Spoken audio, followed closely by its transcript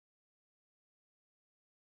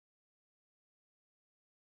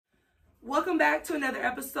Welcome back to another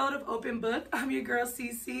episode of Open Book. I'm your girl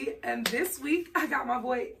CC, and this week I got my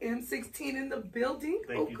boy M16 in the building.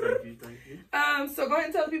 Thank you. So go ahead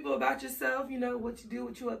and tell people about yourself. You know what you do,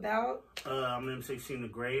 what you about. I'm M16 the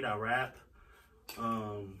Great. I rap.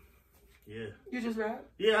 Yeah. You just rap?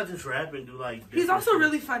 Yeah, I just rap and do like. He's also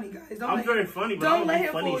really funny, guys. I'm very funny, but don't let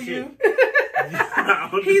him fool you.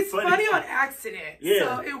 He's funny on accident,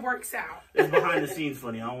 so it works out. It's behind the scenes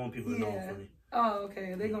funny. I don't want people to know I'm funny. Oh,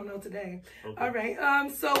 okay. They're going to know today. Okay. All right.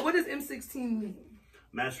 So what does M16 mean?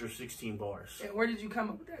 Master of 16 bars. And where did you come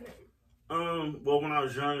up with that name? Well, when I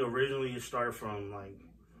was young, originally it started from like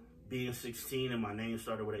being 16 and my name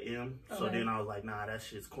started with an M. Okay. So then I was like, nah, that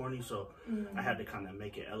shit's corny. So I had to kind of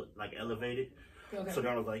make it elevate it. Okay. So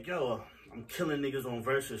then I was like, yo, I'm killing niggas on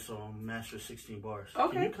verses, so I'm Master of 16 bars.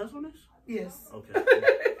 Okay. Can you cuss on this? Yes. Okay.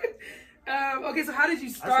 Okay, so how did you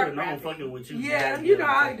start? I should have known I'm fucking with you. Yeah, you know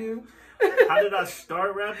how I do. How did I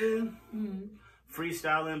start rapping?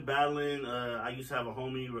 Freestyling, battling. I used to have a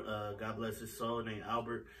homie, God bless his soul, named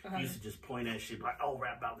Albert. He used to just point at shit like, oh,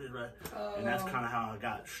 rap about this, right? And that's kind of how I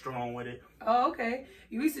got strong with it. Oh, okay.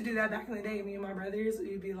 You used to do that back in the day, me and my brothers.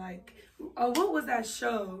 You'd be like, oh, what was that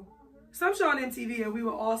show? Some show on MTV, and we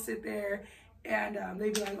would all sit there, and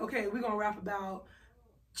they'd be like, okay, we're going to rap about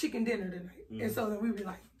chicken dinner tonight. And so then we'd be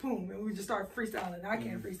like, boom, and we just start freestyling. I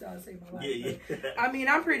can't freestyle to save my life. Yeah. I mean,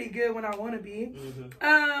 I'm pretty good when I want to be.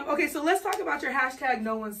 Okay, so let's talk about your hashtag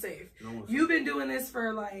No One's Safe. You've been doing this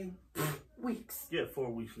for like weeks. Yeah, 4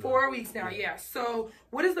 weeks now. 4 weeks now, yeah. So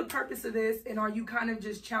what is the purpose of this, and are you kind of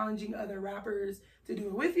just challenging other rappers to do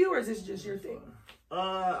it with you, or is this just your thing?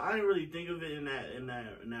 I didn't really think of it in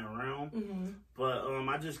that realm, but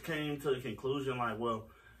I just came to the conclusion like, well,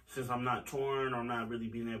 since I'm not touring or I'm not really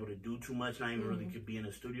being able to do too much, not even really could be in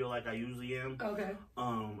the studio like I usually am. Okay.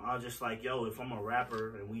 I was just like, yo, if I'm a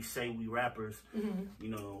rapper and we say we rappers, you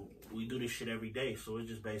know, we do this shit every day. So it's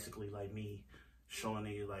just basically like me showing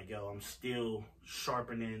you like, yo, I'm still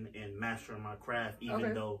sharpening and mastering my craft,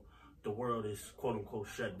 even though the world is quote unquote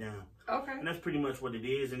shut down. Okay. And that's pretty much what it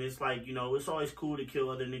is. And it's like, you know, it's always cool to kill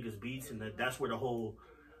other niggas' beats, and that's where the whole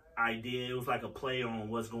idea, it was like a play on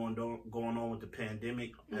what's going on with the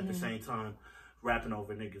pandemic, at the same time rapping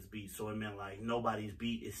over niggas' beats. So it meant like nobody's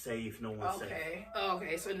beat is safe, no one's safe.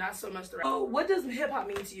 Okay, so not so much the rap. Oh, what does hip hop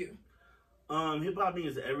mean to you? Hip hop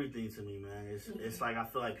means everything to me, man. It's like I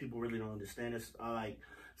feel like people really don't understand. It's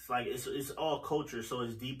all culture, so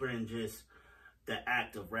it's deeper than just the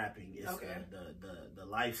act of rapping. It's the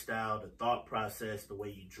lifestyle, the thought process, the way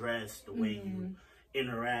you dress, the way you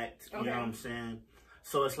interact. You know what I'm saying?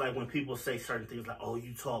 So it's like when people say certain things like, oh,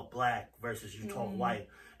 you talk black versus you talk white,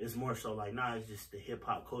 it's more so like, nah, it's just the hip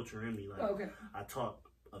hop culture in me. Like, I talk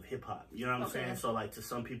of hip hop, you know what I'm saying? So like to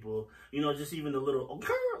some people, you know, just even the little,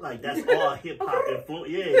 like that's all hip hop influence.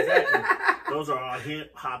 Yeah, exactly. Those are all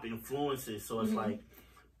hip hop influences. So it's like,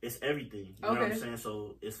 it's everything. You know what I'm saying?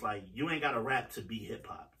 So it's like, you ain't got to rap to be hip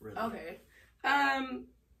hop, really. Okay.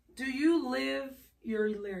 Do you live your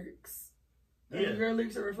lyrics? Yeah. Your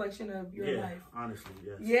lyrics are a reflection of your life. Honestly,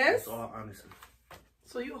 yes. Yes? It's all honesty.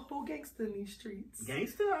 So you a whole gangster in these streets.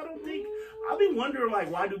 Gangster? I don't think. I've been wondering, like,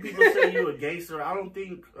 why do people say you a gangster? I don't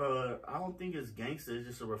think it's gangster. It's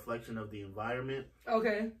just a reflection of the environment.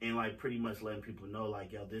 Okay. And like pretty much letting people know,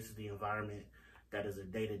 like, yo, this is the environment that is a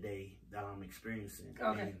day-to-day that I'm experiencing.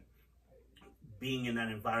 Okay. And being in that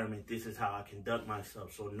environment, this is how I conduct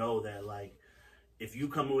myself. So know that, like, if you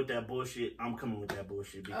coming with that bullshit, I'm coming with that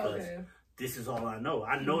bullshit because this is all I know.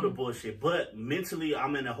 I know the bullshit, but mentally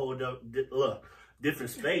I'm in a whole different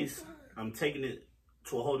space. I'm taking it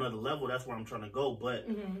to a whole nother level. That's where I'm trying to go. But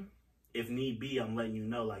if need be, I'm letting you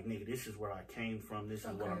know, like, nigga, this is where I came from. This is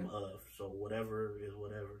what I'm of. So whatever is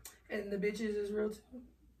whatever. And the bitches is real too?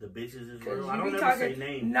 The bitches is real. I don't ever say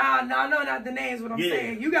names. Nah, no, not the names. What I'm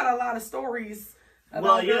saying, you got a lot of stories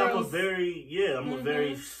about girls.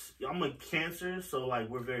 I'm a Cancer, so like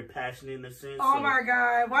we're very passionate in a sense. Oh my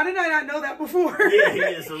God, why did I not know that before?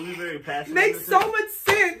 Yeah, so we're very passionate. Makes so much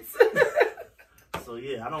sense. So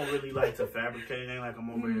yeah, I don't really like to fabricate anything. Like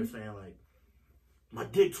I'm over here saying like my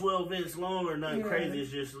dick 12 inches long or nothing crazy.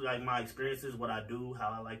 It's just like my experiences, what I do,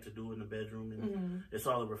 how I like to do in the bedroom, and it's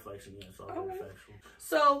all a reflection. Yeah, it's all very factual.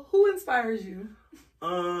 So who inspires you?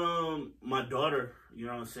 My daughter, you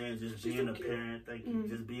know what I'm saying? Just being a parent,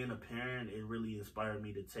 just being a parent, it really inspired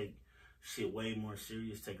me to take shit way more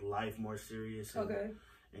serious, take life more serious,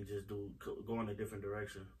 and just go in a different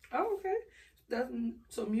direction. Oh, okay.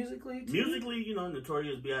 So musically too? Musically, you know,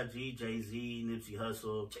 Notorious B.I.G., Jay-Z, Nipsey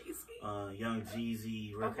Hussle, Young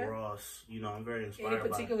Jeezy, Rick Ross. You know, I'm very inspired by. Any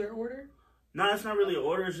particular order? No, it's not really an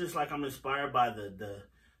order. It's just like I'm inspired by the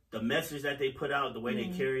the message that they put out, the way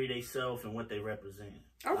they carry themselves, and what they represent.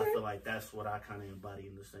 Okay. I feel like that's what I kind of embody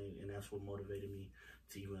in the same, and that's what motivated me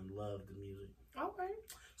to even love the music. Okay.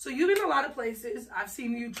 So you've been a lot of places. I've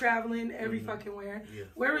seen you traveling every fucking where. Yeah.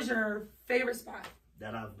 Where was your favorite spot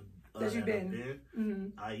that you've been?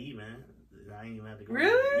 IE, man. I ain't even have to go.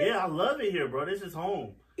 Really? Yeah, I love it here, bro. This is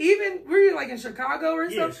home. Even were you like in Chicago or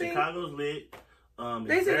something? Yeah, Chicago's lit.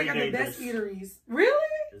 They say they got the best eateries.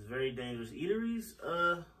 Really? It's very dangerous. Eateries,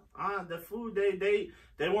 the food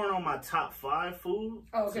they weren't on my top 5 food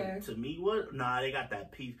to meet with. Nah, they got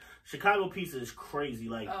that pizza. Chicago pizza is crazy.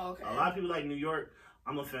 Like a lot of people like New York.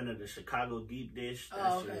 I'm a fan of the Chicago deep dish.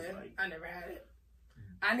 That shit is like, I never had it.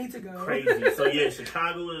 I need to go. Crazy. So yeah,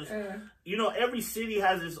 Chicago is. You know, every city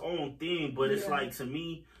has its own thing, but it's like, to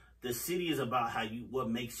me, the city is about how you what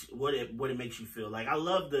it makes you feel. Like, I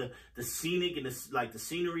love the scenic and the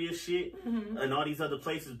scenery and shit and all these other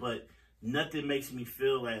places, but nothing makes me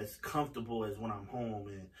feel as comfortable as when I'm home,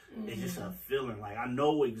 and it's just a feeling. Like, I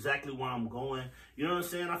know exactly where I'm going. You know what I'm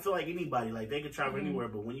saying? I feel like anybody, like, they could travel anywhere,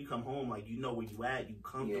 but when you come home, like, you know where you at, you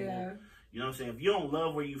comfortable. Yeah. You know what I'm saying? If you don't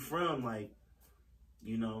love where you from, like,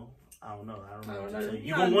 you know, I don't know what to tell you.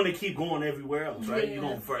 You're going to want to keep going everywhere else, right? You're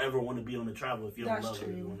going to forever want to be on the travel if you don't love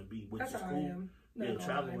where you want to be, which is cool. Yeah,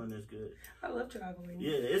 traveling is good. I love traveling.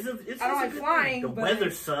 Yeah, it's I don't like flying. The weather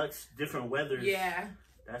sucks. Different weathers. Yeah.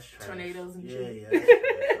 That's trash. Tornadoes and shit. Yeah.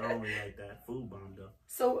 I don't really like that. Food bomb, though.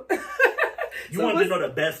 So... You want to know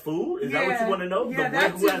the best food? Is that what you want to know? Yeah, the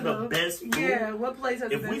one who has the best food? Yeah, what place has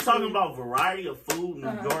the best food? If we talking about variety of food,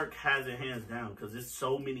 New York has it hands down, because it's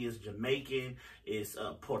so many. It's Jamaican, it's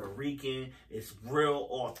Puerto Rican, it's real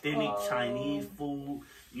authentic Chinese food.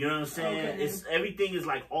 You know what I'm saying? It's everything is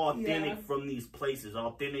like authentic from these places.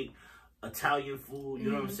 Authentic Italian food.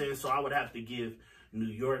 You know what I'm saying? So I would have to give New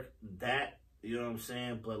York that. You know what I'm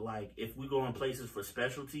saying? But, like, if we go in places for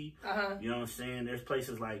specialty, you know what I'm saying? There's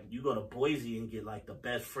places like, you go to Boise and get, like, the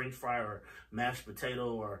best French fry or mashed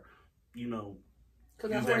potato, or, you know,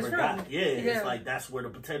 you've ever got. Yeah, it's like, that's where the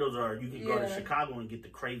potatoes are. You can go to Chicago and get the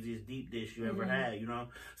craziest deep dish you ever had, you know?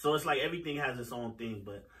 So it's like, everything has its own thing,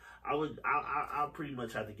 but I'll pretty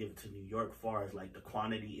much have to give it to New York, far as, like, the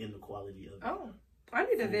quantity and the quality of it. Oh, I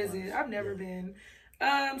need to visit. I've never been.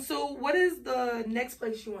 So what is the next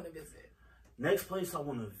place you want to visit? Next place I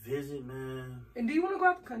want to visit, man. And do you want to go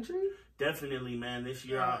out the country? Definitely, man. This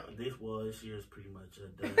year, this year's pretty much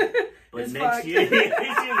a done. But next year, this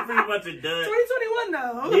year's pretty much a done. 2021,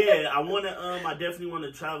 though. Yeah, I definitely want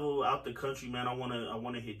to travel out the country, man. I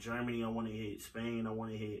want to hit Germany. I want to hit Spain. I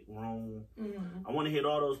want to hit Rome. I want to hit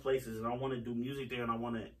all those places, and I want to do music there, and I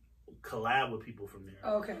want to collab with people from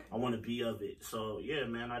there. Okay. I want to be of it. So yeah,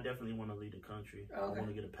 man, I definitely want to leave the country. I want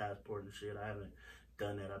to get a passport and shit. I haven't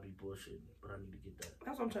done that. I'd be bullshitting, but I need to get that.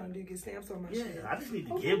 That's what I'm trying to do, get stamps on my shit. Yeah, I just need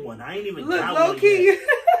to get one. I ain't even look got low one key. Yet.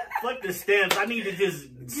 Fuck the stamps. I need to just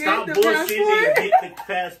stop bullshitting and get the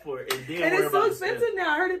passport, and then it's so expensive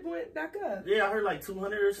now. I heard it went back up. Yeah, I heard like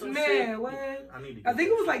 200 or something. Man, what? I need to. I think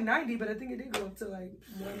it was like 90, but I think it did go up to like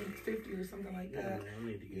 150 or something like that. Man, I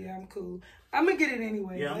need to get I'm cool. I'm gonna get it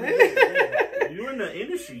anyway. Yeah, I'm gonna get it. You're in the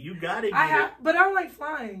industry. You gotta get it. But I don't like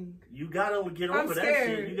flying. You gotta get over that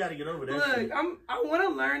shit. You gotta get over that shit. Look, I want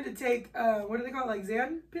to learn to take what do they call it, like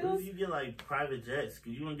Xan pills? What if you get like private jets?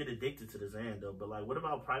 Because you won't get addicted to the Xan though. But like, what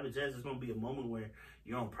about private jets? There's gonna be a moment where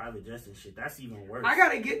you're on private jets and shit. That's even worse. I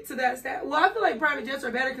gotta get to that stat. Well, I feel like private jets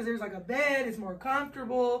are better because there's like a bed. It's more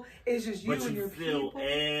comfortable. It's just you and your people. But you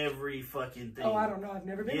feel every fucking thing. Oh, I don't know. I've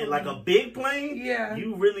never been. Yeah, like a big plane. Yeah.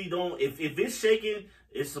 You really don't. If it's shaking,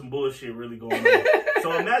 it's some bullshit really going on.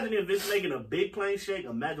 So imagine if it's making a big plane shake.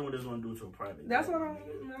 Imagine what it's going to do to a private. That's why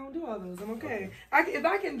I don't do all those. I'm okay. If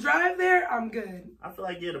I can drive there, I'm good. I feel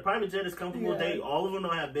like the private jet is comfortable. All of them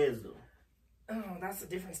don't have beds though. Oh, that's a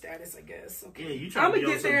different status, I guess. Okay. Yeah, you trying to be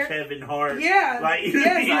on some Kevin Hart. Yeah. Like,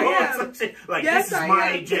 yes, some shit. Like, this is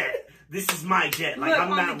my jet. This is my jet. Like, I'm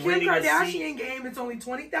not renting a seat. On the Kim Kardashian game, it's only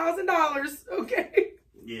 $20,000. Okay.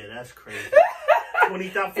 Yeah, that's crazy.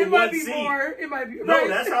 $20,000 for one seat. It might be more. No,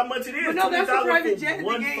 that's how much it is. But no, that's a private jet in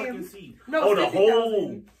the game. Fucking seat. No, the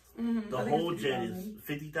whole jet is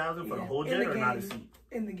 $50,000 for the whole jet, or not a seat?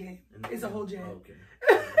 In the game, it's a whole jet. Okay.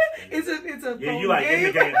 It's a you like game.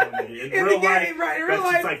 In the game. In real life,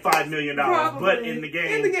 that's like $5 million. Probably. But in the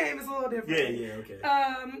game, it's a little different. Yeah, okay.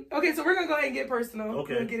 Okay, so we're gonna go ahead and get personal.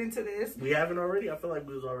 Okay. We're gonna get into this. We haven't already. I feel like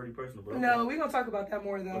we was already personal, bro. No, we're gonna talk about that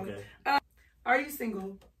more though. Okay. Are you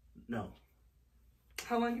single? No.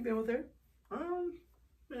 How long you been with her?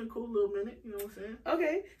 Been a cool little minute. You know what I'm saying?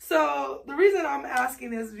 Okay, so the reason I'm asking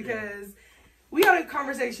this is because we had a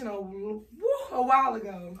conversation a while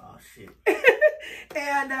ago. Oh shit.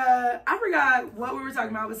 And I forgot what we were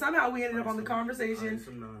talking about, but somehow we ended up on the conversation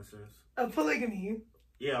some nonsense of polygamy.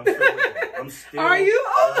 Yeah, I'm still with it. I'm still. Are you?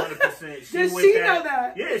 100%. Does she know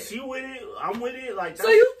that? Yeah, she with it. I'm with it. Like, so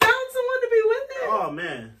you found someone to be with it? Oh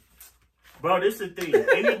man, bro, this is the thing.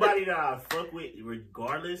 Anybody that I fuck with,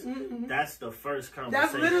 regardless, that's the first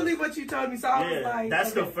conversation. That's literally what you told me. So I was like,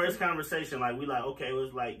 that's the first conversation. Like we like, okay, it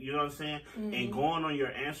was like, you know what I'm saying? And going on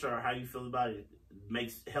your answer or how you feel about it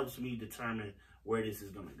helps me determine where this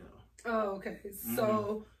is gonna go. Oh, okay.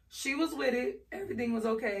 So she was with it. Everything was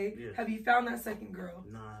okay. Yeah. Have you found that second girl?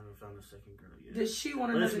 No, I haven't found the second girl yet. Does she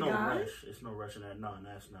want another guy? Rush. It's no rush in that. No,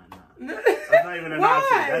 that's not. That's not even an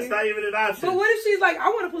option. That's not even an option. But what if she's like, I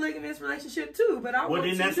want a polygamous relationship too, but I want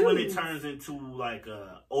then that's when it turns into like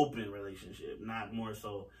a open relationship, not more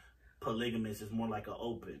so polygamous. It's more like an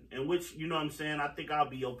open. In which, you know what I'm saying? I think I'll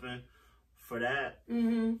be open for that.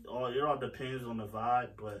 It all depends on the vibe,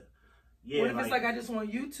 but yeah. What if it's like I just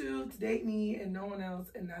want you two to date me and no one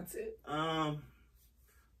else, and that's it? Nah,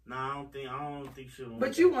 I don't think she'll.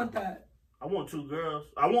 But you want that? I want two girls.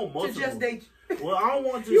 I want multiple. To just date. Well, I don't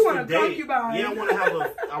want just you want to a date. concubine. Yeah,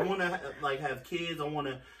 I want to like have kids. I want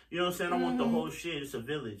to, you know what I'm saying? I want the whole shit. It's a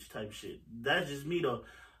village type shit. That's just me though.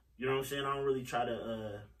 You know what I'm saying? I don't really try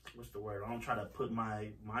to what's the word? I don't try to put my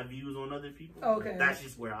views on other people. Okay. That's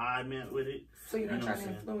just where I meant with it. So you're not trying to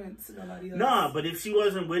influence nobody else? Nah, but if she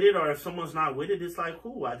wasn't with it or if someone's not with it, it's like,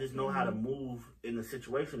 cool. I just know how to move in the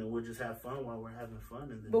situation and we'll just have fun while we're having fun.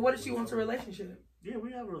 And then but what if she wants a relationship? Yeah,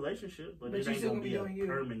 we have a relationship, but it ain't gonna be a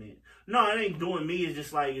permanent. No, it ain't doing me. It's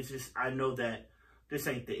just I know that this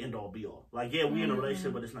ain't the end all be all. Like, yeah, we in a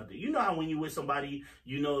relationship, but it's not the. You know how when you with somebody,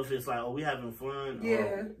 you know if it's like, oh, we having fun,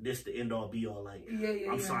 or this the end all be all. Like,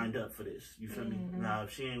 I'm signed up for this. You feel me? Now,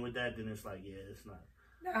 if she ain't with that, then it's like, yeah, it's not.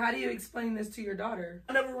 Now, how do you explain this to your daughter?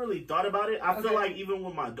 I never really thought about it. I feel like even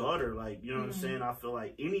with my daughter, like, you know what I'm saying? I feel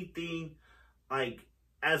like anything, like,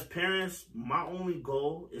 as parents, my only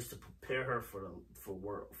goal is to prepare her for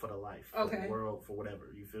the life, for the world, for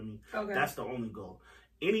whatever. You feel me? That's the only goal.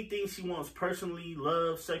 Anything she wants personally,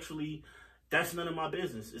 love, sexually, that's none of my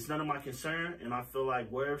business. It's none of my concern. And I feel like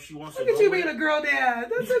wherever she wants to go. Look at you being a girl dad.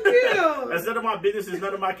 That's so cute. That's none of my business. It's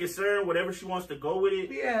none of my concern. Whatever she wants to go with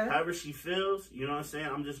it, however she feels, you know what I'm saying?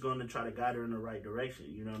 I'm just going to try to guide her in the right direction.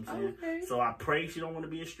 You know what I'm saying? Okay. So I pray she don't want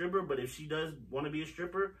to be a stripper. But if she does want to be a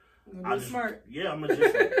stripper, I'm smart. Yeah, I'm gonna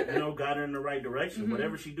just guide her in the right direction.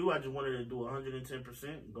 Whatever she do, I just want her to do 110%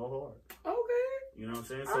 and go hard. Okay. You know what I'm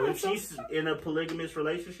saying? So if she's in a polygamous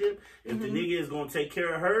relationship, if the nigga is gonna take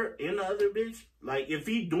care of her and the other bitch, like if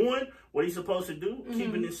he doing what he's supposed to do,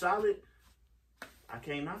 keeping it solid, I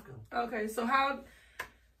can't knock him. Okay, so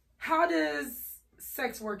how does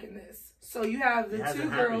sex work in this? So you have the two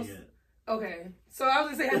girls. Okay, so I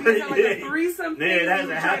was gonna say, have you done like a threesome thing? Yeah, that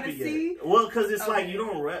hasn't happened yet. Well, because it's like you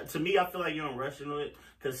don't rush. To me, I feel like you don't rush into it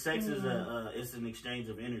because sex is it's an exchange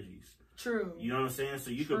of energies. True. You know what I'm saying?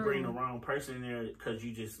 So you could bring the wrong person in there because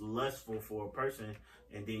you just lustful for a person,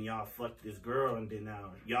 and then y'all fuck this girl, and then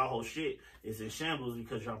now y'all whole shit is in shambles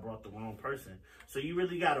because y'all brought the wrong person. So you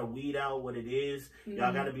really gotta weed out what it is.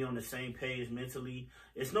 Y'all gotta be on the same page mentally.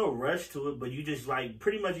 It's no rush to it, but you just like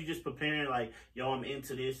pretty much you just preparing like, yo, I'm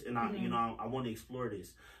into this, and I want to explore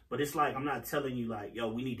this. But it's like, I'm not telling you like,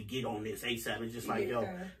 yo, we need to get on this ASAP. It's just like, yo,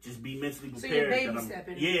 just be mentally prepared. So you're baby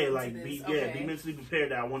stepping. Be mentally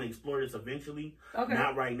prepared that I want to explore this eventually. Okay.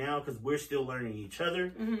 Not right now, because we're still learning each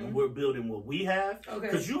other and we're building what we have.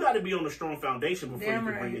 Because you got to be on a strong foundation before you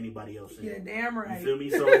can bring anybody else in. Yeah, damn right. You feel me?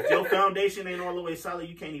 So if your foundation ain't all the way solid,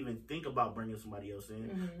 you can't even think about bringing somebody else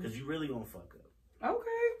in because you really gonna fuck up. Okay.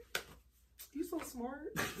 You so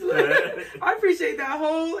smart. I appreciate that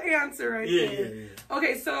whole answer right there. Yeah.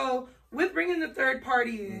 Okay, so with bringing the third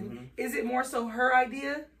party in, is it more so her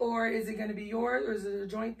idea, or is it going to be yours, or is it a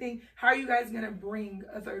joint thing? How are you guys going to bring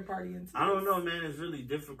a third party into I don't know, man. It's really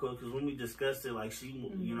difficult because when we discussed it, like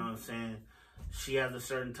she, you know what I'm saying, she has a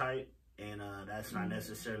certain type, and that's not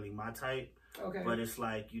necessarily my type. Okay. But it's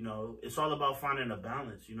like, you know, it's all about finding a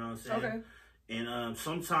balance, you know what I'm saying? Okay. And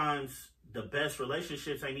sometimes the best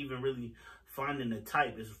relationships ain't even really finding the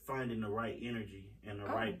type, is finding the right energy and the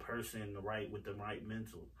right person, with the right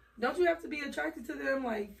mental. Don't you have to be attracted to them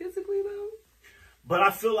like physically though? But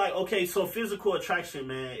I feel like, okay, so physical attraction,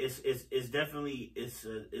 man, it's definitely it's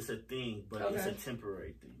a thing, but it's a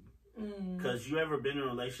temporary thing. Because you ever been in a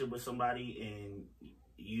relationship with somebody and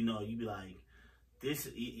you know you be like,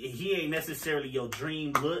 he ain't necessarily your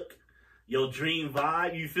dream look. your dream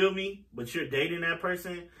vibe, you feel me? But you're dating that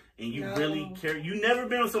person and you really care. You never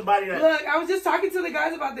been with somebody that... Look, I was just talking to the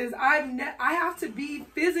guys about this. I have to be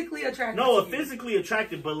physically attracted to you. Physically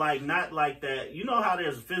attracted, but like not like that. You know how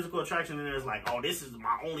there's physical attraction and there's like, oh, this is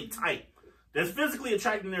my only type. There's physically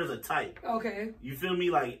attracted and there's a type. Okay. You feel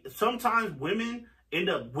me? Like, sometimes women end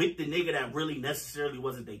up with the nigga that really necessarily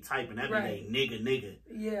wasn't their type, and that be they nigga.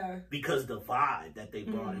 Yeah. Because the vibe that they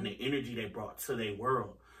brought and the energy they brought to their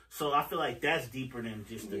world. So I feel like that's deeper than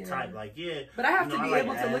just the type. Like, but I have to be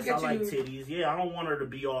able to look at you. I like titties. Yeah, I don't want her to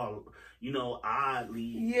be all, oddly.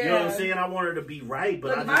 You know what I'm saying? I want her to be right,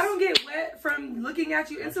 but look, if I don't get wet from looking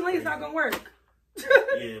at you instantly, it's not gonna work.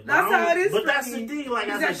 Yeah, that's how it is. But that's the thing. Like,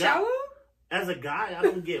 is that shallow? As a guy, I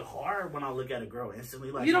don't get hard when I look at a girl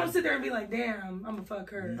instantly. Like, you don't sit there and be like, damn, I'm gonna fuck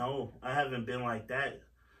her. No, I haven't been like that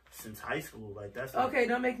since high school. Like, that's okay,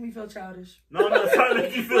 don't make me feel childish. No, I'm not trying to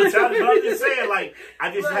make you feel childish, but I'm just saying, like,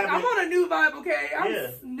 I just haven't... I'm on a new vibe, okay?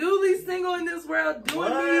 I'm newly single in this world,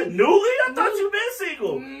 doing what? me. Newly? I thought you been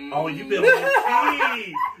single. Oh, you been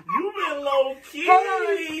low-key. You been low-key.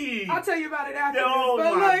 Hold on. I'll tell you about it after oh,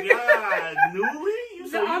 this. My God.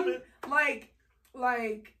 Newly?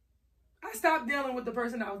 Like... I stopped dealing with the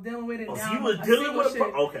person I was dealing with, and now so you was dealing with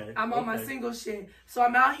okay. I'm on my single shit, so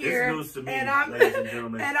I'm out here, and I'm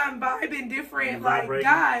and I'm vibing different like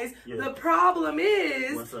guys. Yeah. The problem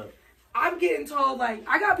is, what's up? I'm getting told like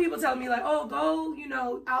I got people telling me like, oh, go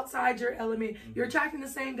outside your element. You're attracting the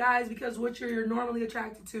same guys because what you're normally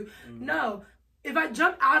attracted to. No. If I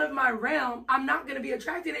jump out of my realm, I'm not going to be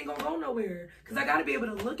attracted. It ain't going to go nowhere. Because I got to be able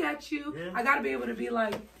to look at you. Yeah. I got to be able to be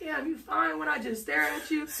like, damn, you fine when I just stare at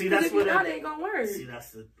you. See, that's if you're not, it ain't going to work. See,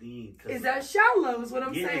 that's the thing. Is that shallow is what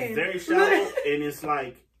I'm saying. It's very shallow. And it's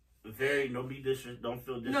like, don't feel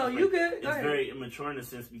disrespectful. No, you good. It's very immature in a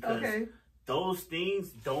sense because those things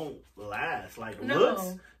don't last. Like,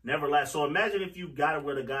 looks never last. So imagine if you got it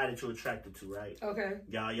with a guy that you're attracted to, right? Okay.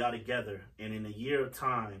 Y'all together. And in a year of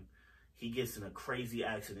time, he gets in a crazy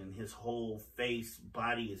accident. His whole face,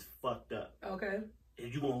 body is fucked up. Okay.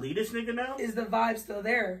 Is you gonna leave this nigga now? Is the vibe still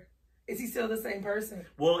there? Is he still the same person?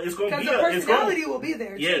 Well, it's gonna be because the personality will be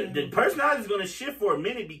there. Yeah, too. The personality is gonna shift for a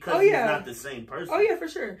minute because he's not the same person. Oh yeah, for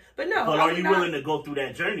sure. But no. But are you willing to go through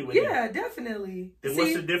that journey with him? Yeah, definitely. Then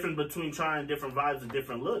what's the difference between trying different vibes and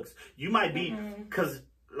different looks? You might be because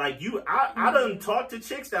like you, I done talked to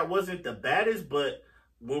chicks that wasn't the baddest, but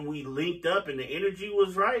when we linked up and the energy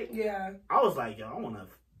was right, I was like, yo, I want to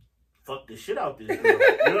fuck the shit out this girl.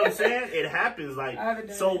 You know what I'm saying? It happens.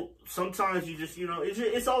 Like, so sometimes you just,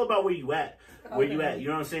 it's all about where you at. Where you at. You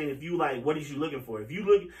know what I'm saying? If you like, what is you looking for? If you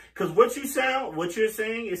look, because what you're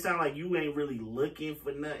saying, it sounds like you ain't really looking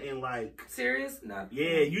for nothing like. Serious? No.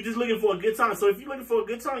 Yeah, you just looking for a good time. So if you're looking for a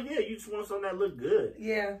good time, you just want something that look good.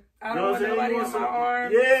 Yeah. I don't want nobody on my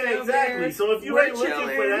arm. Yeah, exactly. So if you ain't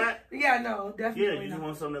looking for that. Yeah, no, definitely. Yeah, you just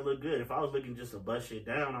want something that look good. If I was looking just to bust shit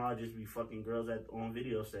down, I'd just be fucking girls on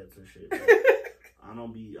video sets and shit. I'm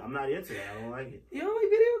not into that. I don't like it. You don't like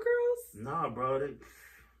video girls? Nah, bro.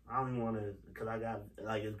 I don't even want to, because I got,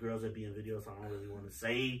 like, it's girls that be in videos, so I don't really want to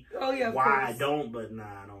say why I don't, but nah,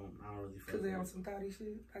 I don't really feel because they on some thotty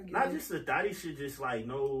shit? Not just the thotty shit, just, like,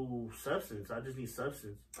 no substance. I just need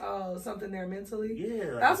substance. Oh, something there mentally?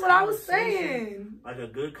 Yeah. Like that's what I was saying. Like a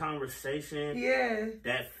good conversation. Yeah.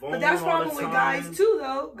 That phone. But that's problem with guys, too,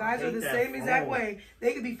 though. Guys are the same exact way.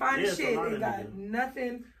 They could be fine as shit and got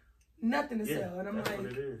nothing to sell. And I'm like,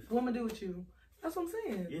 what am I do with you? That's what I'm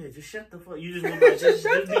saying. Yeah, just shut the fuck. You just want to just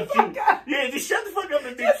be cute. Yeah, just shut the fuck up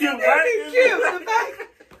and be cute, right? Be cute. The fact,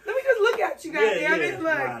 let me just look at you, goddammit.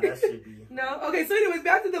 Like, nah, that should be. No. Okay. So, anyways,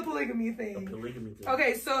 back to the polygamy thing. The polygamy thing.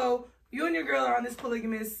 Okay, so you and your girl are on this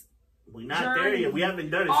polygamous. We're not there yet. We haven't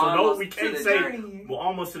done it. So no, we can't say we're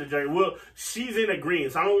almost to the journey. Well, she's in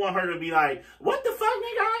agreement. So I don't want her to be like, what the fuck,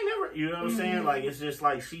 nigga? I ain't never. You know what I'm saying? Like, it's just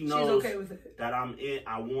like she knows okay with it. That I'm in.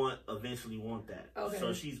 I eventually want that. Okay.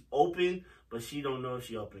 So she's open, but she don't know if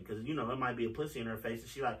she open. Because, it might be a pussy in her face. And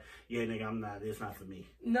she like, yeah, nigga, I'm not. It's not for me.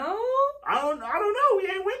 No? I don't know. We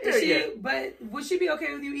ain't went there yet. But would she be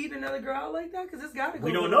okay with you eating another girl out like that? Because it's got to go.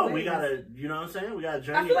 We don't know. We got to, you know what I'm saying? We got to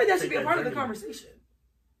journey. I feel like that should be a part of the conversation.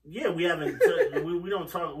 Yeah, we haven't. we don't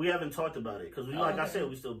talk. We haven't talked about it because, like I said,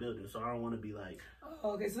 we still building. So I don't want to be like.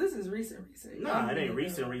 Oh, okay, so this is recent. Nah, it ain't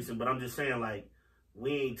recent. But I'm just saying, like,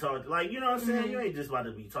 we ain't talked. Like, you know what I'm saying? You ain't just about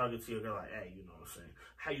to be talking to your girl like, hey, you know what I'm saying?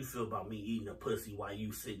 How you feel about me eating a pussy while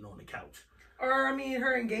you sitting on the couch? Or, I mean,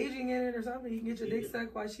 her engaging in it or something. You can get your dick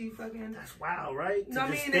sucked while she fucking... That's wild, right? No,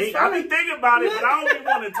 I mean, it's I be thinking about it, but I don't even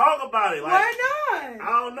want to talk about it. Like, why not?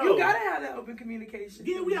 I don't know. You gotta have that open communication.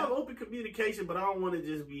 Yeah, we have open communication, but I don't want to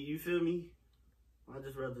just be, you feel me? I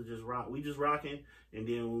just rather just rock. We just rocking, and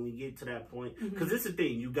then when we get to that point, because it's the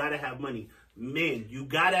thing, you gotta have money. Men, you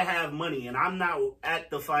gotta have money, and I'm not at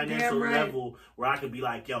the financial level where I could be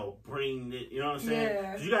like, yo, bring it. You know what I'm saying?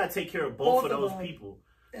 Yeah. You gotta take care of both of those people.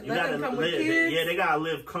 And you gotta live. They gotta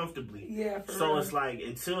live comfortably. Yeah. So real. It's like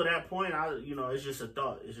until that point, it's just a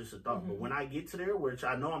thought. It's just a thought. But when I get to there, which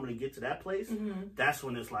I know I'm gonna get to that place, that's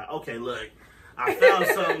when it's like, okay, look. I found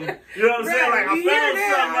something, you know what I'm saying? Like, I found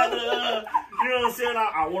something, you know what I'm saying?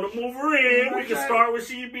 I want to move her in. We can start with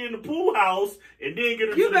she be in the pool house and then get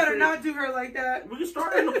her You better not do her like that. We can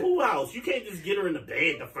start in the pool house. You can't just get her in the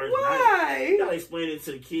bed the first night. Why? You gotta explain it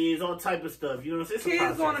to the kids, all type of stuff. You know what I'm saying?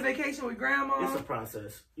 Kids going on vacation with grandma. It's a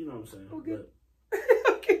process. You know what I'm saying? Okay. But,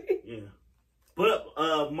 okay. Yeah.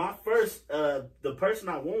 But my first, the person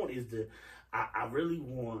I want is I really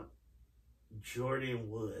want Jordan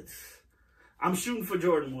Woods. I'm shooting for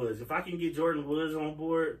Jordan Woods. If I can get Jordan Woods on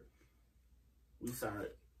board, we solid.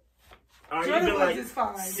 Or Jordan even Woods like is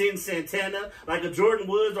fine. Sin Santana, like a Jordan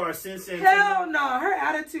Woods or a Sin Santana. Hell no, her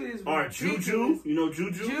attitude is or ridiculous. Juju, you know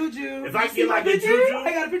Juju. Juju. If I get like a Juju,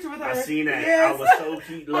 I got a picture with her. I seen that. Yes. I was so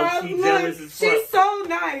low-key jealous as fuck. She's so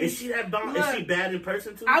nice. Is she that bomb? Is she bad in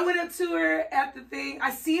person too? I went up to her at the thing.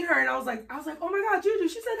 I seen her and I was like, oh my God, Juju.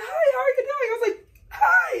 She said, hi, how are you doing? I was like,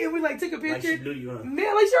 hi, and we like took a picture. Like she knew you, huh?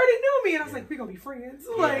 Man, like she already knew me, and I was like, we gonna be friends.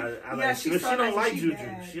 Yeah, like, I yeah, like, she's but so she don't nice like and Juju.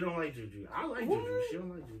 bad. She don't like Juju. I like What? Juju. She don't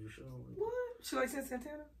like Juju. She don't like. What? She likes Sin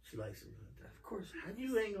Santana? She likes Sin Santana. Of course. How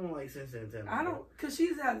you ain't gonna like Sin Santana? I don't, cause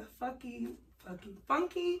she's had a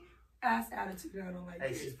funky ass attitude. I don't like.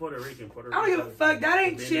 Hey, it. she's Puerto Rican. I don't give a fuck. That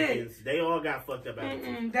ain't Dominicans, shit. They all got fucked up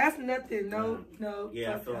attitudes. That's nothing. No.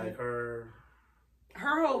 Yeah, I feel like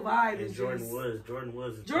her whole vibe is Jordan just. Woods. Jordan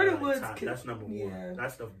Woods. Is Jordan Woods. That's number one. Yeah.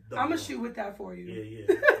 That's the I'm gonna shoot with that for you.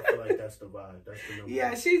 Yeah. I feel like that's the vibe. That's the number.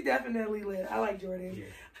 Yeah, she's definitely lit. I like Jordan. Yeah.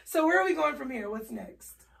 So where are we going from here? What's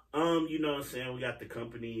next? You know what I'm saying? We got the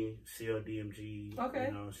company, CLDMG. Okay.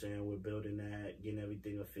 You know what I'm saying? We're building that, getting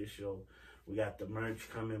everything official. We got the merch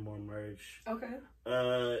coming, more merch. Okay.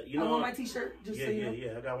 You know, I want my t-shirt, just so you know.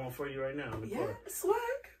 Yeah. I got one for you right now. Yeah, swag.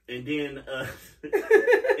 And then,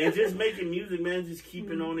 and just making music, man, just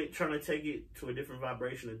keeping on it, trying to take it to a different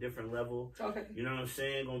vibration, a different level. Okay. You know what I'm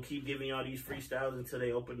saying? Gonna keep giving y'all these freestyles until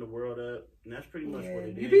they open the world up. And that's pretty much what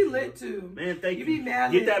it is. You be lit, too. Man, thank you. You be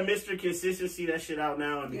mad Get lit. that Mr. Consistency, that shit out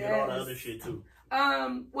now, and get all the other shit, too.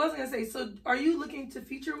 What was I gonna say? So, are you looking to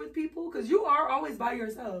feature with people? Because you are always by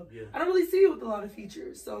yourself. Yeah. I don't really see you with a lot of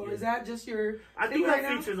features. So, is that just your? I do have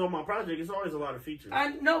features on my project. It's always a lot of features. I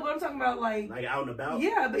know, but I'm talking about like out and about.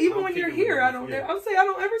 Yeah, but even when you're here, I don't. I'm saying I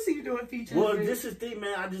don't ever see you doing features. Well, this is the thing,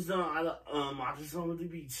 man. I just don't really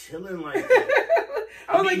be chilling like.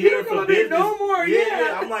 I was like, you don't come up here no more.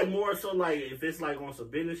 Yeah, I'm like more so like if it's like on some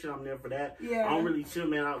business shit, I'm there for that. Yeah, I don't really chill,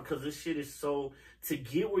 man, because this shit is so to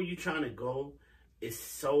get where you trying to go. It's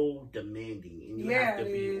so demanding, and you have to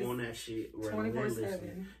be on that shit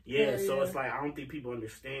relentlessly. Yeah, so it's like I don't think people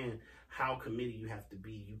understand how committed you have to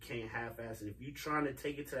be. You can't half-ass it. If you're trying to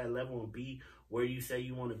take it to that level and be where you say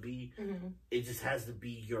you want to be, it just has to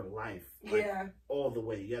be your life. Like, all the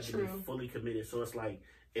way. You have to be fully committed. So it's like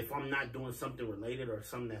if I'm not doing something related or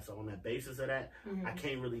something that's on that basis of that, I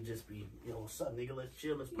can't really just be, yo, what's up, nigga? Let's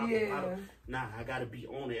chill. Let's pop a bottle. Nah, I got to be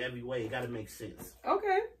on it every way. It got to make sense.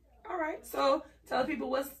 Okay. All right. So tell people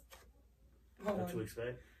what to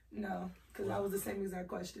expect. No, because that was the same exact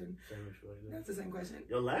question. That's the same question.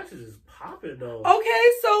 Your lashes is popping though. Okay,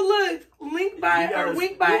 so look, wink by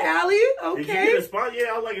Allie. Okay. Did you get a sponsor?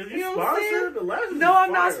 Yeah, I was like, is you sponsored? The lashes. No,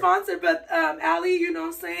 I'm not sponsored, but Allie, you know what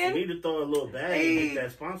I'm saying? You need to throw a little bag and make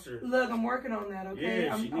that sponsor. Look, I'm working on that. Okay,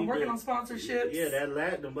 yeah, I'm working on sponsorships. Yeah,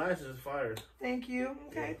 the lashes is fire. Thank you.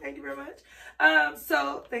 Okay, thank you very much.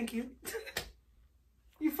 So thank you.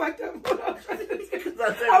 You fucked up. I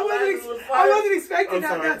wasn't expecting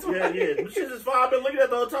that. That's why. Yeah. This shit is fine. I've been looking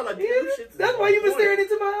at the whole time like, that's why you've been staring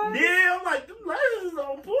into my eyes. Yeah, I'm like, them lashes is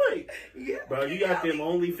on point. Yeah. Bro, you got them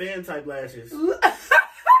OnlyFans type lashes.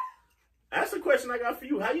 That's the question I got for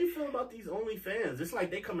you. How you feel about these OnlyFans? It's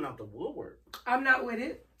like they coming out the woodwork. I'm not with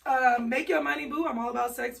it. Make your money, boo. I'm all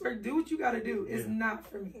about sex work. Do what you got to do. It's not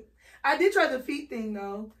for me. I did try the feet thing,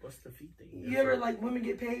 though. What's the feet thing? You ever, like, women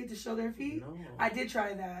get paid to show their feet? No. I did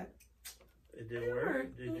try that. It didn't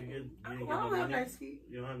work? Did you get I don't have nice feet.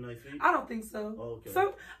 You don't have nice feet? I don't think so. Oh,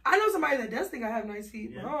 okay. I know somebody that does think I have nice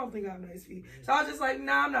feet, but I don't think I have nice feet. So I was just like,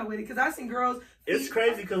 nah, I'm not with it. Because I've seen girls. It's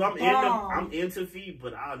crazy because I'm into feet,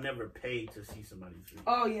 but I'll never pay to see somebody's feet.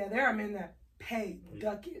 Oh, yeah. There are men that pay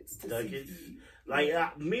ducats to see feet. Like,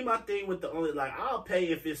 my thing with the only, like, I'll pay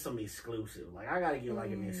if it's some exclusive. Like, I got to get,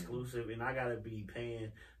 like, an exclusive, and I got to be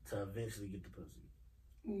paying to eventually get the pussy.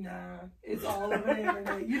 Nah, it's all over the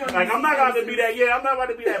internet. You don't like, I'm not about to be that. Yeah, I'm not about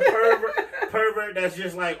to be that pervert that's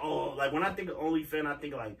just like, oh, like when I think of OnlyFans, I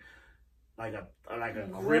think like a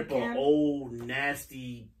grip of old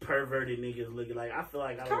nasty perverted niggas looking like. I feel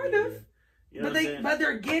like I don't kind of. You know but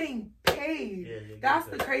they're getting paid. Yeah, that's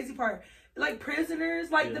the crazy part. Like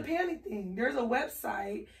prisoners, like the panty thing. There's a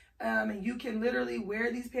website, and you can literally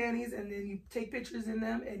wear these panties, and then you take pictures in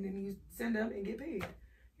them, and then you send them and get paid.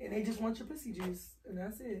 And they just want your pussy juice, and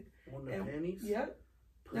that's it. On the panties? Yep.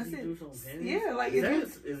 Pussy that's juice it. on panties? Yeah,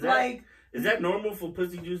 like is that normal for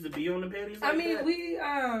pussy juice to be on the panties? Like I mean, that? we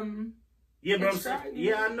Yeah, but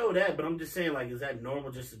I know that, but I'm just saying, like, is that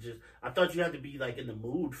normal? I thought you had to be like in the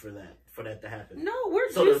mood for that to happen. No, we're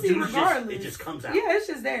juicy regardless. It just comes out. Yeah, it's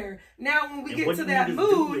just there. Now, when we get to that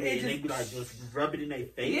mood, it just they be like just rub it in their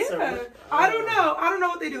face. Yeah, I don't know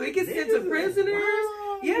what they do. It gets sent to prisoners.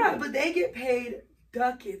 Wow. Yeah, but they get paid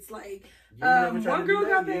ducats. Like one girl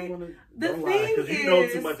got paid. The thing is, you know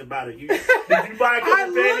too much about it. Did you buy a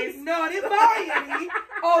couple panties? No, I didn't buy any.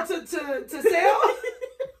 Oh, to sell.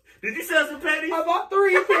 Did you sell some panties? I bought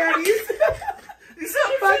 3 panties. You sell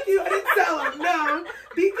them? Fuck you, I didn't sell them. No,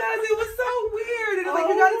 because it was so weird. And it's like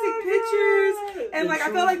you gotta take pictures, and like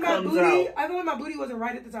I felt like my booty wasn't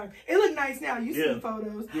right at the time. It looked nice now. You see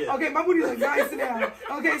photos. Yeah. Okay, my booty looks nice now.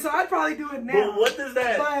 Okay, so I'd probably do it now. But what does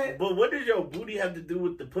that? But what does your booty have to do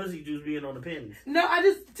with the pussy juice being on the panties? No, I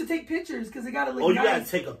just to take pictures because it gotta look. You nice. gotta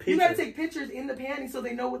take a picture. You gotta take pictures in the panties so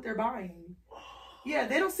they know what they're buying. Yeah,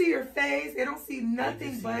 they don't see your face. They don't see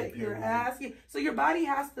nothing but your ass. Yeah. So your body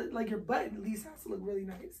has to, like your butt at least has to look really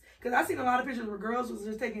nice. Because I've seen a lot of pictures where girls was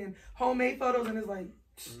just taking homemade photos and it's like,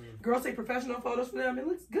 girls take professional photos for them. It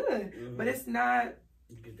looks good, but it's not.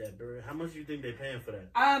 You get that bird. How much do you think they're paying for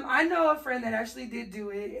that? I know a friend that actually did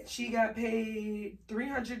do it. She got paid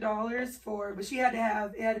 $300 but she had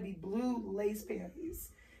to it had to be blue lace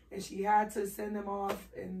panties. And she had to send them off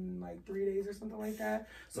in like 3 days or something like that.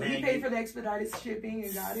 So he paid for the expedited shipping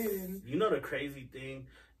and got it. And you know the crazy thing?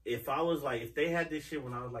 If they had this shit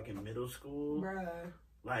when I was like in middle school, bruh.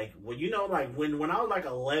 Like, well, you know, like when I was like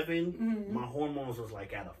 11, my hormones was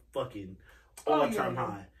like at a fucking all-time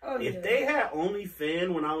high. If they had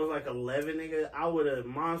OnlyFans when I was like 11, nigga,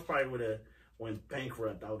 mom's probably would have went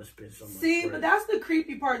bankrupt. I would have spent so much. See, but that's the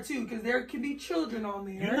creepy part too, because there can be children on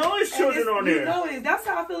there. You know, it's children on there. You know it is. That's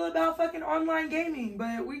how I feel about fucking online gaming.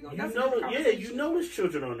 But you know it's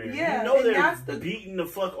children on there. Yeah, you know they're beating the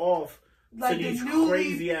fuck off like to these the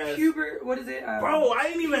crazy ass. What is it? Bro, I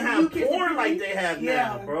didn't even have porn like they have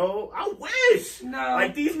now, bro. I wish. No,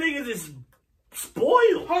 like these niggas is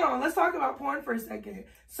spoiled. Hold on, let's talk about porn for a second.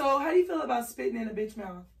 So, how do you feel about spitting in a bitch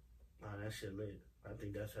mouth? Nah, that shit lit. I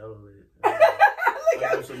think that's hella lit.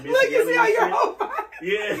 Look, you see how your whole body.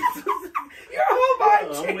 Yeah. Your whole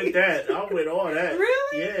body. I'm with that. I'm with all that.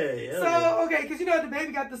 Really? Yeah. So, okay, because you know the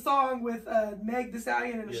baby got the song with Meg Thee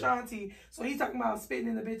Stallion and Ashanti. So he's talking about spitting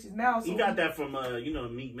in the bitch's mouth. So he got that from,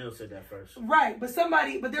 Meek Mill said that first. Right, but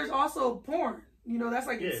there's also porn. You know, that's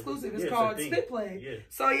like exclusive. It's called Spit Play. Yeah.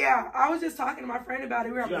 So, I was just talking to my friend about it.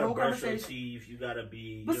 We were having a whole conversation. You gotta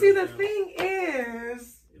be. But see, the thing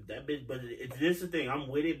is. That bitch, but this is the thing. I'm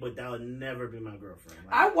with it, but that would never be my girlfriend.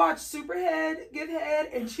 Like, I watched Superhead give head,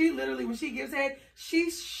 and she literally, when she gives head, she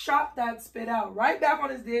shot that spit out right back on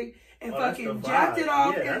his dick and fucking jacked it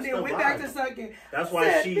off, and then went back to sucking. That's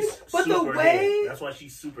why she's Superhead. That's why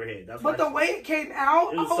she's Superhead. But the way it came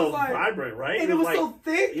out, it was so vibrant, right? And it was so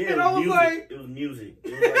thick, yeah, and I was like, it was music.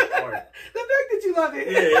 It was like art. The fact that you love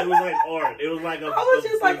it. Yeah, it was like art. It was like I was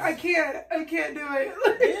just like, I can't do it.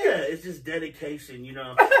 Yeah, it's just dedication, you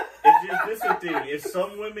know. It's just this the thing. It's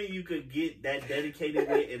some women you could get that dedicated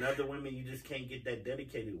with, and other women you just can't get that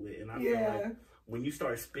dedicated with. And I feel like when you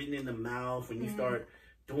start spitting in the mouth, when you start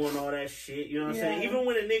doing all that shit, you know what I'm saying? Even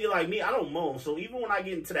when a nigga like me, I don't moan. So even when I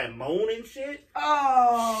get into that moaning shit,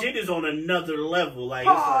 shit is on another level. Like,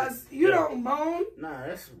 pause. It's like, you don't moan?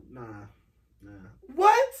 Nah.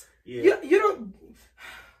 What? Yeah. You don't.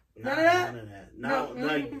 None of that. No,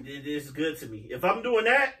 it's good to me. If I'm doing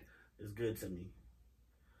that, it's good to me.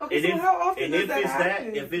 Okay, so how often does that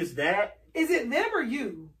happen? If it's that, is it them or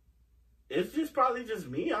you? It's just probably just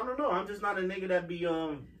me. I don't know. I'm just not a nigga that be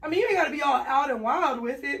I mean, you ain't gotta be all out and wild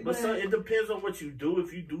with it, but it depends on what you do.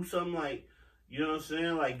 If you do something like, you know what I'm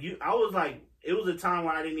saying, like I was like, it was a time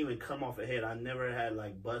where I didn't even come off a head. I never had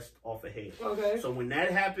like bust off a head. Okay. So when that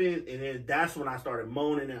happened, and then that's when I started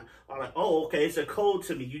moaning, and I'm like, oh, okay, it's a code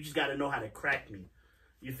to me. You just got to know how to crack me.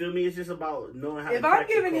 You feel me? It's just about knowing how. If I'm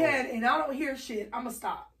giving head and I don't hear shit, I'ma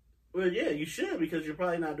stop. Well, yeah, you should because you're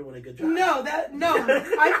probably not doing a good job. No.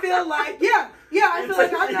 I feel like, I feel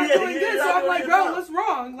like I'm not doing good. So I'm like, bro, what's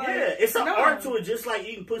wrong? Like, yeah, it's an art to it, just like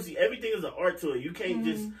eating pussy. Everything is an art to it. You can't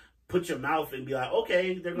just put your mouth and be like,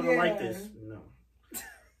 okay, they're going to like this. No.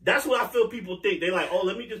 That's what I feel people think. They like, oh,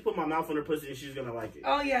 let me just put my mouth on her pussy and she's going to like it.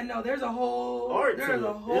 Oh, yeah, no, there's a whole art to it.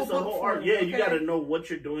 It's a whole art. Yeah, you got to know what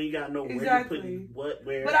you're doing. You got to know where you're putting what,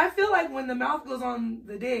 where. But I feel like when the mouth goes on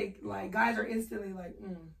the dick, like, guys are instantly like,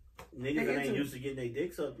 Niggas that ain't used to getting their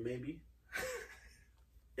dicks up, maybe.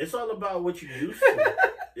 It's all about what you used to.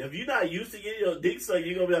 If you're not used to getting your dick sucked,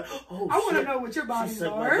 you're going to be like, oh, I want to know what your bodies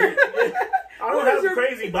are. Yeah. I don't have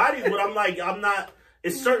crazy bodies, but I'm not.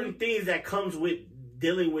 It's certain things that comes with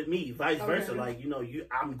dealing with me, vice versa. Like, you know, you're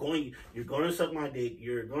going to suck my dick.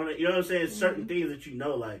 You're going to, you know what I'm saying? Certain things that you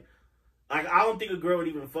know, like I don't think a girl would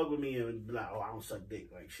even fuck with me and be like, oh, I don't suck dick.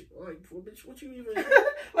 Like, shit. Like, well, bitch, what you even...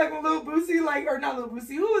 Like when Lil Boosie, or not Lil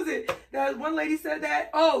Boosie, who was it? That one lady said that?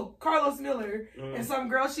 Oh, Carlos Miller. And some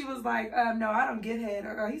girl, she was like, no, I don't get head.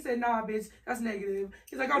 He said, nah, bitch, that's negative.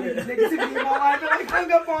 He's like, I don't need this negativity in my life. And like, hung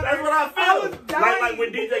up on That's her. what I feel. I like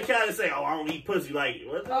when DJ Khaled say, oh, I don't eat pussy. Like,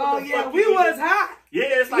 what the fuck we was hot. Yeah,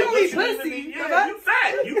 it's like, you eat pussy. Yeah, you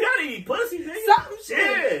fat. You gotta eat pussy, nigga. Something shit.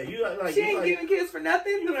 Yeah, you like. She ain't giving kids for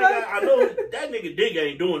nothing. I know that nigga dick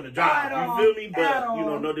ain't doing the job. You feel me? But you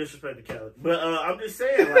know, no disrespect to Khaled. But I'm just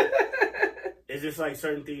saying, like, it's just like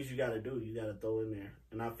certain things you gotta do. You gotta throw in there.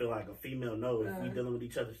 And I feel like a female knows if we dealing with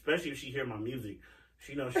each other, especially if she hear my music,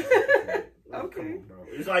 she knows she's like, okay, come on, bro.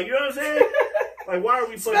 It's like, you know what I'm saying? Like, why are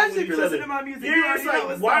we fucking Especially with if you each listen other? to my music. Yeah, it's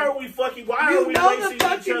like, why are we fucking, why are we wasting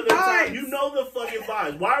each other's time? You know the fucking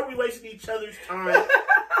vibes. Why are we wasting each other's time?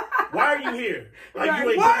 Why are you here? Like, you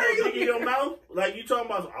ain't putting no dick in your mouth? Like, you talking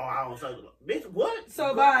about, oh, I don't suck. Bitch, what?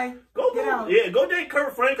 So, bye. Go date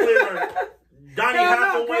Kurt Franklin or Donnie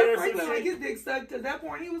Hathaway or some shit. Like his dick sucked to that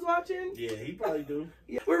point he was watching. Yeah, he probably do.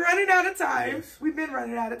 Yeah. We're running out of time. Yes. We've been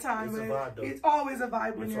running out of time. It's a vibe, though. It's always a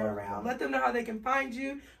vibe when you're around. Let them know how they can find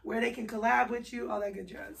you, where they can collab with you, all that good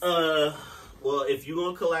jazz. Well, if you're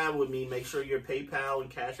going to collab with me, make sure your PayPal and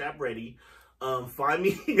Cash App ready. Find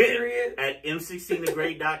me at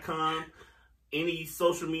m16thegreat.com. Any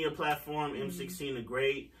social media platform, M16 the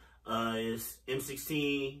Great. It's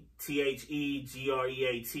M16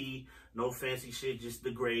 THEGREAT. No fancy shit, just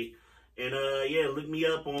the Great. And yeah, look me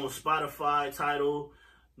up on Spotify, Tidal,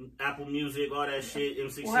 Apple Music, all that shit.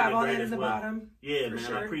 M16 we'll have the all Great that in as the well. Bottom. Yeah, man.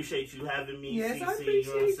 Sure. I appreciate you having me. Yes, CC, I appreciate you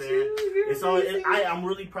know what I'm saying? It's all. I'm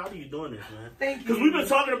really proud of you doing this, man. Thank you. Because we've been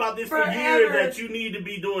talking about this for years that you need to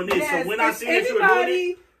be doing this. Yes, so when I see that you were doing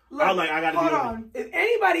it, look, I was like, I gotta hold on. If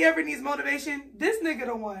anybody ever needs motivation, this nigga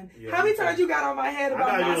the one. Yeah, how many times you got on my head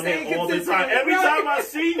about not staying consistent? Every time I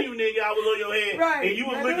seen you, nigga, I was on your head. Right. And you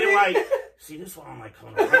was looking like, see, this why I'm like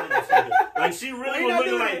coming around this nigga. Like, she really was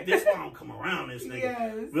looking like, this why I'm coming around this nigga.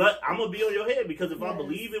 Yes. But I'm going to be on your head because if I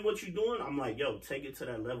believe in what you're doing, I'm like, yo, take it to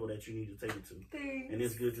that level that you need to take it to. Thanks. And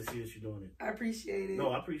it's good to see that you're doing it. I appreciate it. No,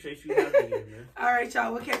 I appreciate you having me, man. All right,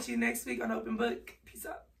 y'all. We'll catch you next week on Open Book. Peace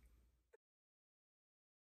out.